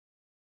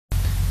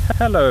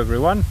Hello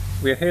everyone,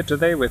 we are here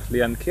today with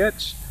Liane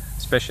Kirsch,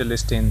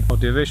 specialist in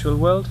audiovisual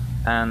world,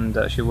 and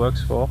she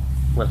works for,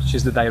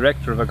 she's the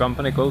director of a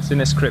company called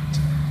Cinescript,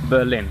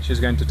 Berlin. She's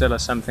going to tell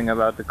us something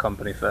about the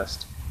company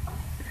first.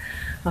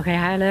 Okay,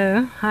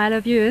 hello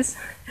viewers.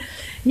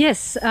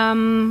 Yes,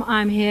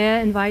 I'm here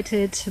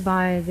invited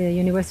by the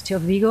University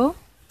of Vigo,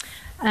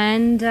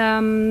 and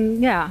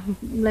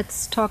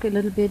let's talk a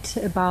little bit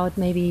about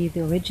maybe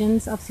the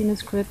origins of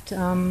Cinescript.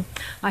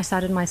 I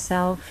started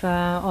myself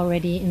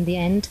already in the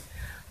end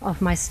of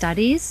my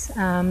studies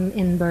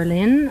in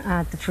Berlin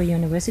at the Free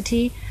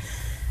University,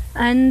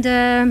 and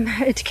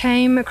it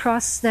came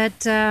across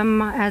that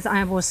as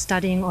I was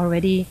studying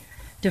already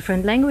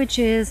different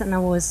languages, and I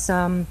was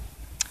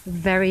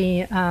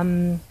very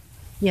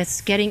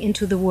getting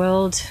into the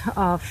world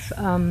of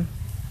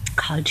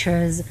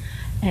cultures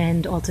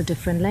and also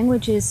different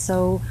languages.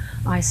 So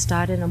I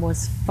started and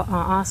was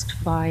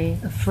asked by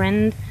a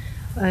friend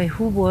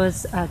who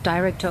was a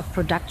director of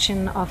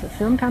production of a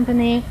film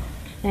company,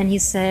 and he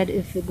said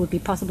if it would be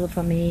possible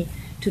for me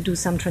to do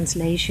some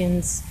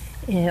translations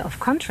of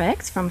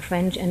contracts from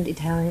French and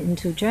Italian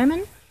into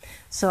German.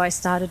 So I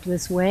started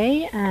this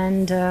way,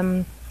 and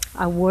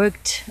I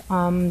worked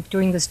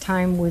during this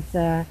time with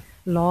a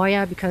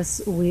lawyer,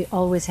 because we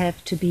always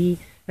have to be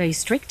very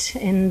strict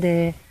in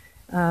the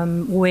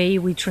way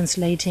we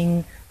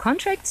translating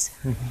contracts.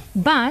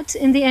 But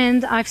in the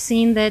end, I've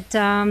seen that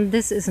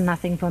this is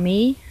nothing for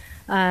me,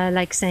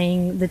 like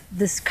saying that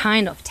this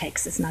kind of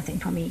text is nothing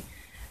for me.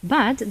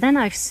 But then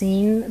I've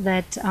seen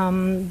that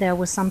there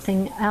was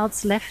something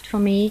else left for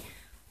me,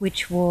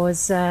 which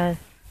was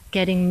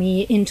getting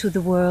me into the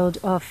world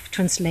of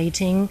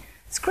translating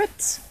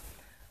scripts.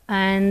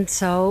 And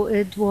so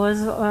it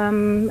was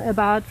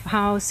about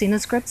how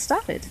Cinescript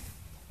started.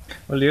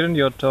 Well, during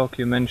your talk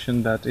you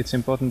mentioned that it's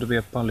important to be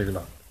a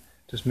polyglot,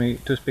 to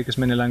speak as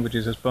many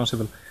languages as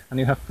possible. And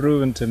you have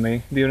proven to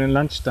me during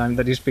lunchtime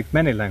that you speak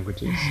many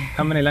languages.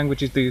 How many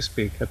languages do you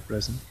speak at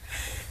present?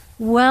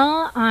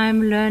 Well,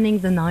 I'm learning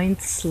the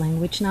 9th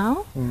language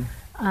now,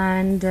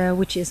 and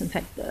which is in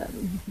fact the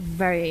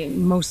very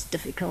most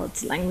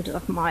difficult language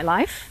of my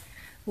life,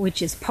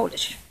 which is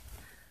Polish.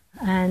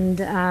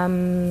 And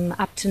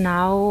up to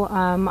now,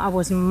 I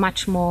was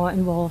much more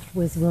involved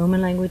with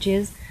Roman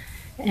languages,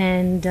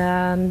 and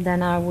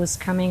then I was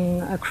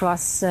coming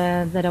across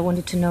that I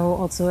wanted to know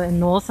also a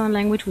northern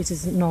language, which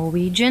is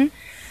Norwegian,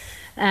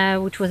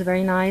 which was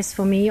very nice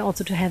for me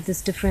also to have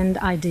these different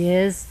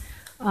ideas.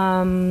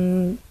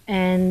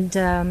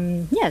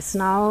 Yes,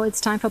 now it's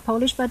time for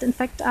Polish, but in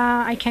fact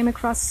I came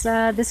across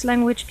this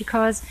language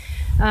because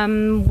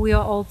we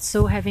are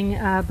also having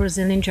a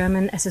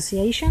Brazilian-German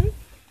association,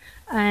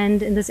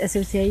 and in this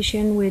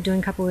association we're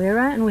doing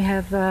capoeira, and we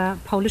have a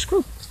Polish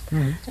group,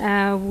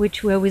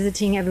 which we're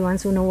visiting every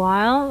once in a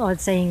while, or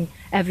saying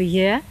every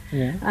year.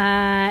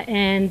 My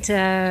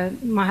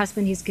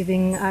husband, he's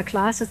giving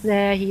classes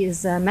there. He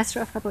is a master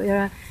of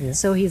capoeira,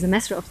 so he's a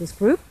master of this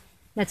group.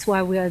 That's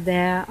why we are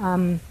there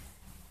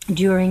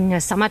during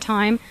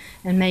summertime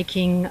and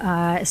making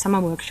a summer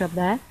workshop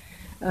there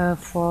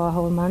for a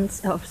whole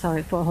month. For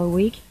a whole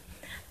week.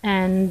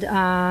 And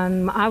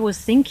I was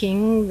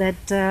thinking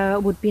that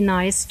it would be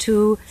nice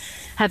to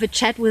have a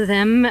chat with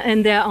them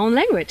in their own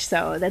language.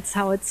 So that's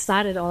how it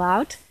started all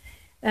out.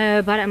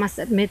 But I must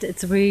admit,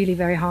 it's really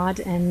very hard,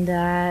 and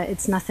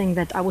it's nothing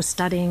that I was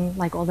studying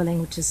like all the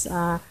languages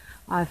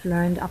I've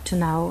learned up to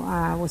now.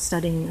 I was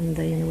studying in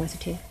the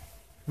university.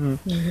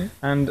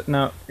 And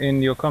now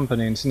in your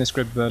company, in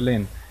Cinescript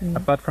Berlin,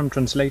 apart from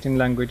translating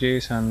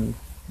languages and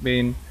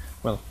being,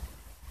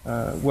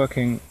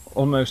 working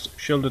almost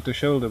shoulder to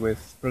shoulder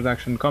with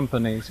production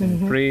companies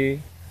in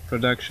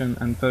pre-production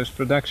and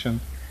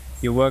post-production,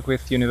 you work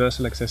with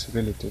universal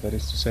accessibility. That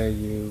is to say,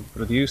 you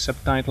produce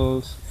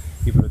subtitles,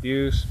 you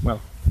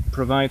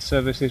provide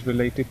services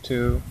related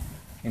to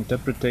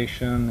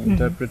interpretation,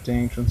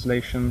 interpreting,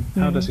 translation.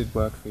 How does it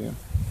work for you?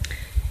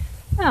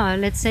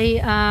 Let's say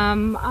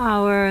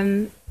our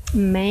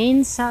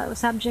main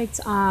subjects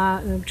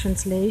are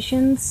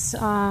translations,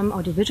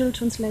 audiovisual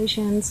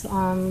translations,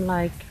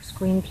 like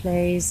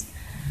screenplays,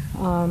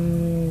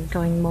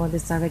 going more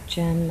this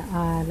direction,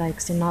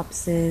 like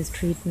synopsis,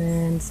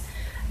 treatments,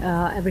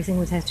 everything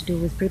which has to do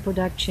with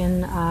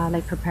pre-production,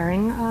 like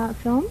preparing a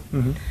film.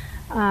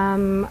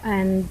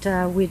 And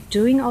we're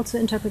doing also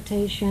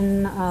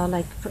interpretation,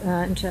 like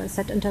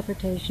set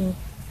interpretation,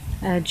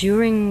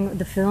 during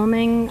the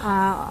filming,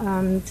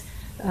 and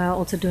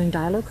also doing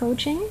dialogue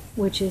coaching,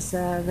 which is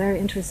a very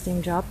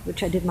interesting job,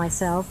 which I did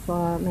myself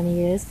for many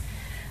years.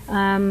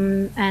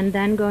 And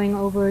then going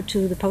over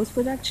to the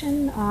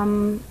post-production,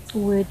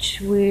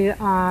 which we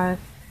are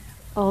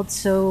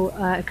also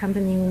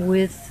accompanying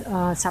with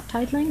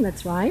subtitling,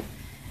 that's right.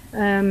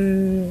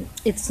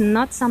 It's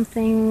not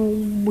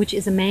something which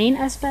is a main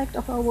aspect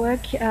of our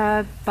work,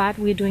 but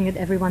we're doing it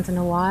every once in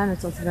a while, and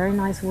it's also very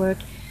nice work.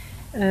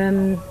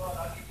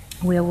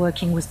 We are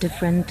working with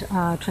different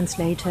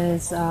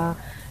translators a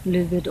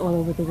little bit all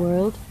over the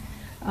world,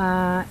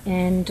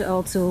 and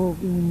also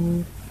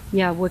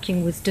yeah,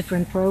 working with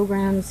different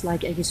programs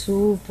like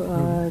Egisoup,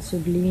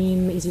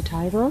 Sublime, Easy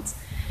Titles.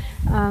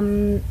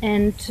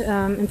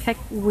 In fact,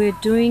 we're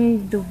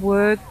doing the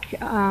work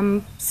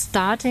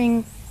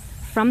starting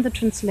from the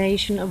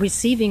translation,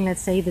 receiving,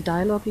 let's say, the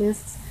dialogue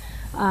lists,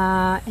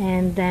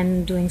 and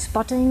then doing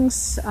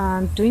spottings,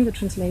 doing the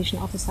translation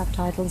of the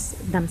subtitles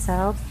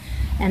themselves.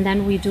 And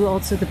then we do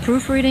also the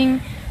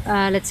proofreading,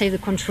 let's say the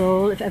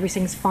control, if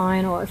everything's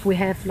fine, or if we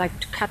have like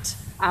to cut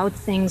out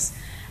things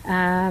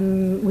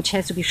which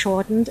has to be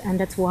shortened. And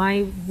that's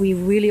why we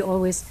really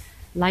always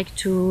like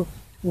to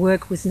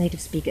work with native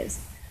speakers,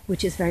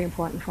 which is very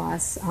important for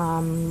us,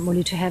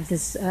 really to have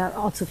this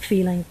also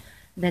feeling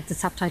that the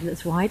subtitle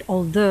is right,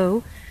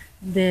 although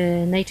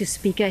the native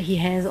speaker, he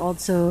has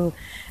also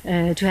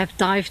to have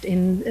dived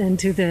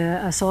into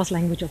the source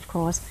language, of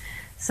course.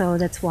 So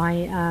that's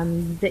why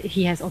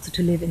he has also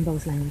to live in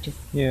both languages.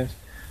 Yes.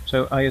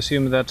 So I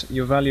assume that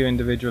you value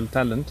individual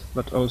talent,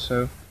 but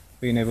also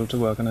being able to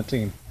work on a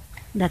team.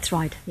 That's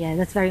right. Yeah,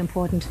 that's very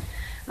important.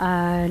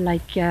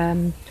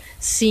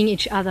 Seeing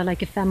each other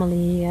like a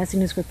family.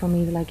 Cinescript for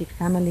me is like a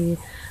family,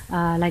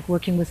 like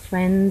working with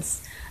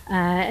friends.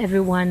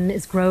 Everyone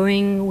is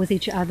growing with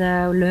each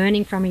other,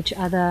 learning from each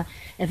other.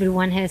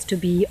 Everyone has to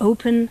be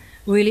open,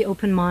 really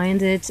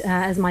open-minded.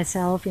 As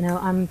myself, you know,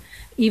 I'm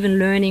even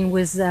learning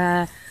with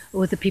the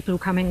people who are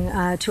coming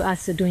to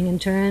us, doing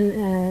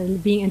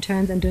being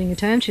interns and doing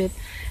internship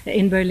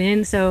in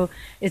Berlin. So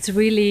it's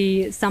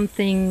really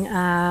something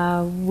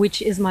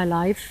which is my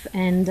life,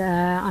 and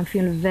I'm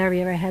feeling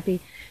very, very happy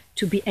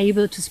to be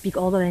able to speak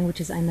all the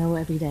languages I know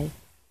every day.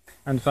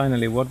 And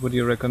finally, what would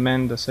you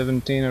recommend a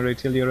 17 or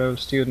 18-year-old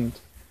student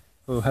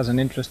who has an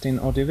interest in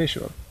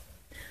audiovisual?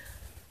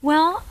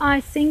 Well,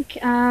 I think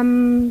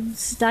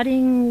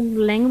studying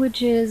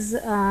languages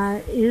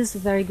is a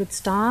very good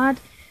start.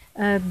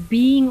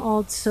 Being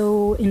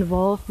also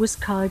involved with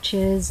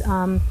cultures,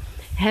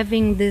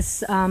 having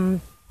this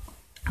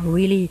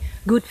really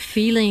good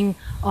feeling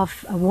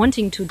of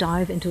wanting to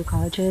dive into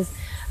cultures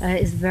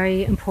is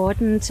very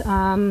important.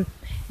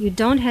 You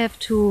don't have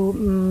to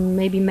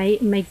maybe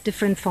make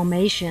different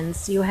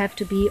formations. You have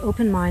to be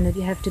open-minded.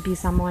 You have to be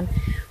someone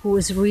who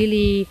is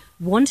really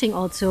wanting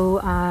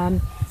also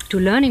to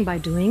learning by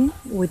doing,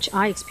 which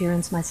I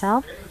experienced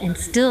myself and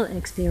still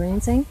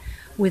experiencing,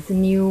 with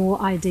new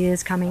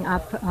ideas coming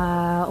up.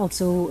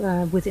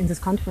 Also within this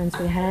conference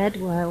we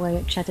had, where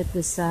I chatted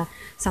with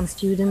some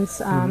students,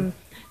 and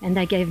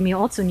they gave me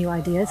also new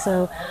ideas.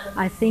 So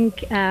I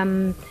think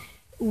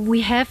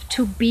we have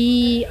to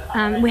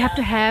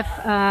have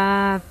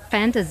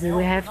fantasy.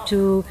 We have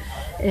to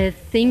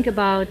think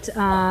about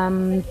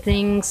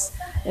things,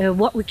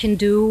 what we can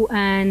do,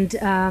 and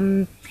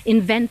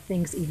invent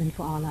things even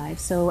for our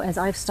lives. So as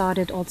I've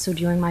started also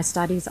during my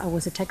studies, I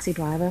was a taxi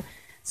driver.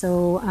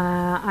 So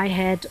I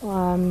had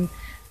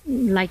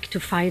like to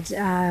fight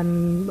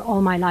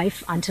all my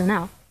life until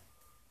now.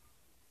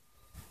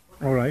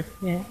 All right.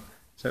 Yeah.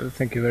 So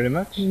thank you very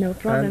much. No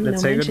problem. And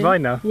let's say goodbye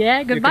now.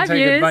 Yeah, goodbye. You can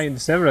say goodbye in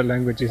several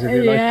languages if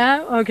you like.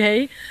 Yeah,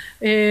 okay.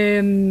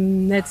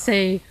 Let's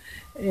say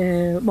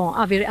bon,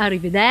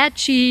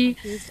 arrivederci,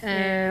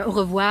 au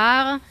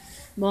revoir,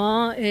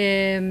 bon,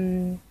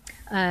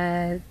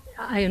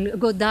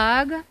 god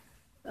dag,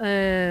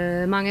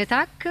 mange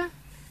takk.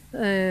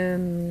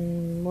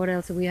 What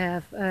else do we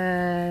have?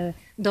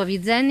 Do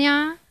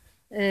widzenia,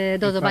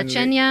 do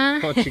zobaczenia.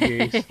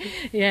 Portuguese.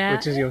 Yeah.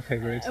 Which is your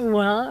favorite?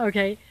 Well,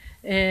 okay.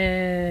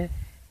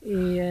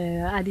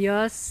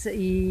 Adios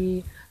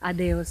y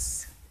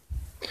adeus.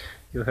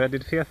 You heard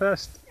it here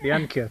first.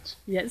 Liane Kirsch.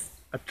 Yes.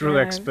 A true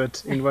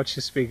expert in what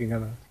she's speaking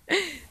about.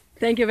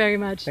 Thank you very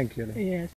much. Thank you. Yes.